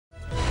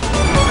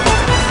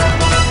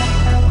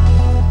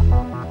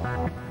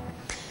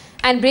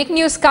And breaking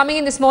news coming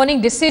in this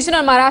morning, decision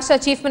on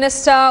Maharashtra Chief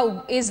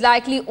Minister is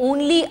likely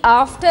only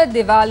after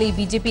Diwali.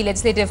 BJP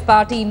Legislative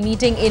Party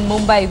meeting in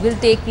Mumbai will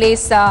take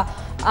place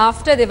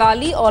after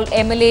Diwali. All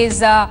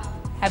MLAs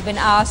have been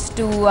asked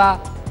to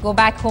go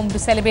back home to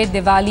celebrate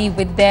Diwali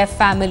with their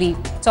family.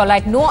 It's all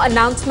right. No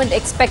announcement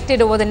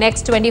expected over the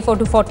next 24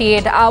 to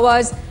 48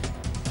 hours.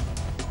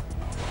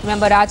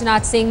 Remember,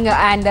 Rajnath Singh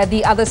and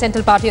the other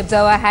Central Party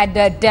observer had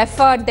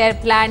deferred their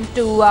plan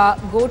to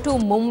go to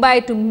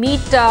Mumbai to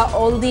meet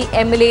all the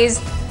MLAs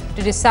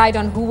to decide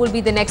on who will be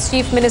the next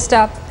Chief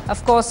Minister.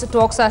 Of course,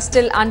 talks are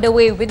still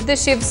underway with the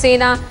Shiv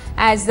Sena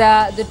as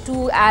the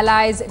two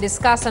allies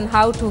discuss on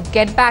how to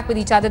get back with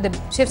each other. The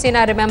Shiv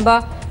Sena,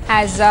 remember,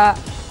 has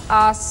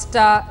asked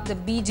the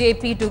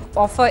BJP to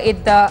offer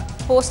it the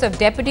post of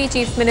Deputy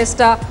Chief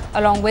Minister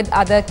along with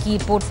other key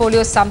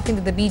portfolios, something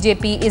that the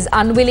BJP is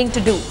unwilling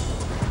to do.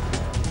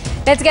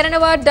 Let's get a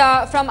word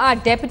from our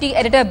Deputy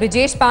Editor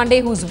Brijesh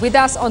Pandey, who's with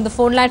us on the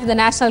phone line from the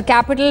national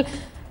capital.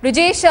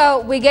 Brijesh,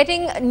 we're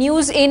getting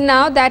news in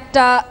now that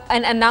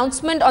an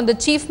announcement on the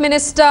Chief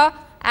Minister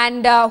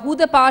and who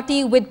the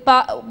party will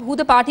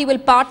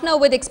partner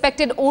with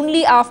expected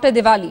only after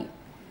Diwali.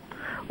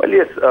 Well,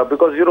 yes,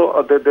 because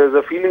there's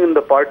a feeling in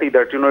the party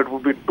that it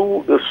would be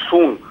too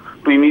soon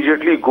to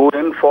immediately go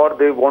in for.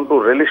 They want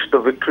to relish the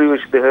victory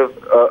which they have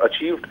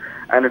achieved.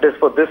 And it is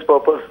for this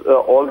purpose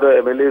all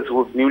the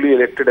MLAs, newly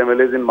elected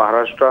MLAs in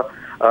Maharashtra,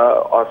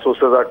 our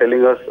sources are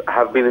telling us,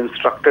 have been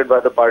instructed by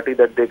the party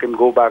that they can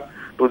go back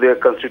to their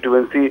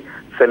constituency,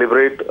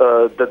 celebrate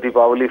the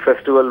Diwali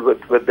festival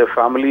with their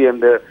family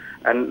and their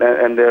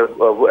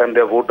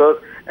voters,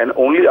 and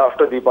only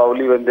after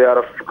Diwali, when they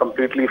are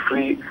completely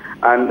free,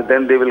 and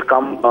then they will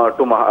come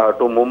to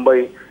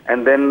Mumbai,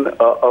 and then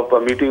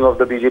a meeting of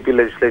the BJP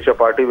legislature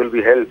party will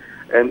be held,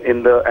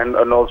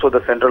 and also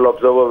the central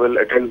observer will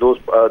attend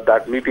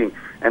that meeting,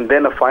 and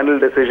then a final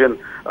decision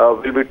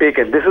will be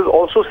taken. This is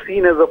also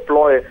seen as a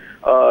ploy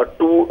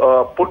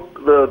to put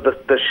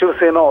the Shiv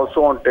Sena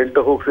also on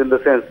tenterhooks, in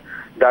the sense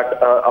that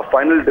a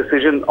final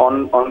decision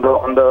on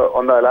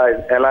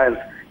the alliance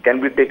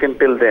can be taken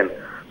till then.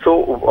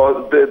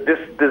 So this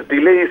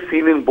delay is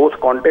seen in both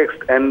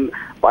contexts, and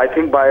I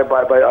think by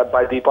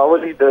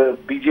Deepavali, the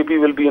BJP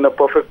will be in a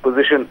perfect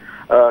position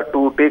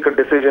to take a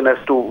decision as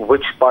to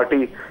which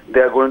party they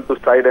are going to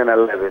side and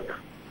ally with.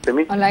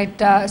 All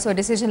right, so a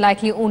decision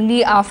likely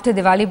only after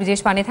Diwali.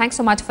 Brijesh Pandey, thanks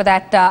so much for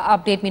that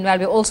update. Meanwhile,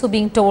 we're also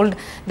being told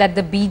that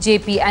the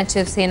BJP and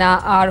Shiv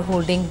Sena are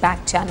holding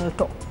back channel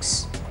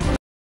talks.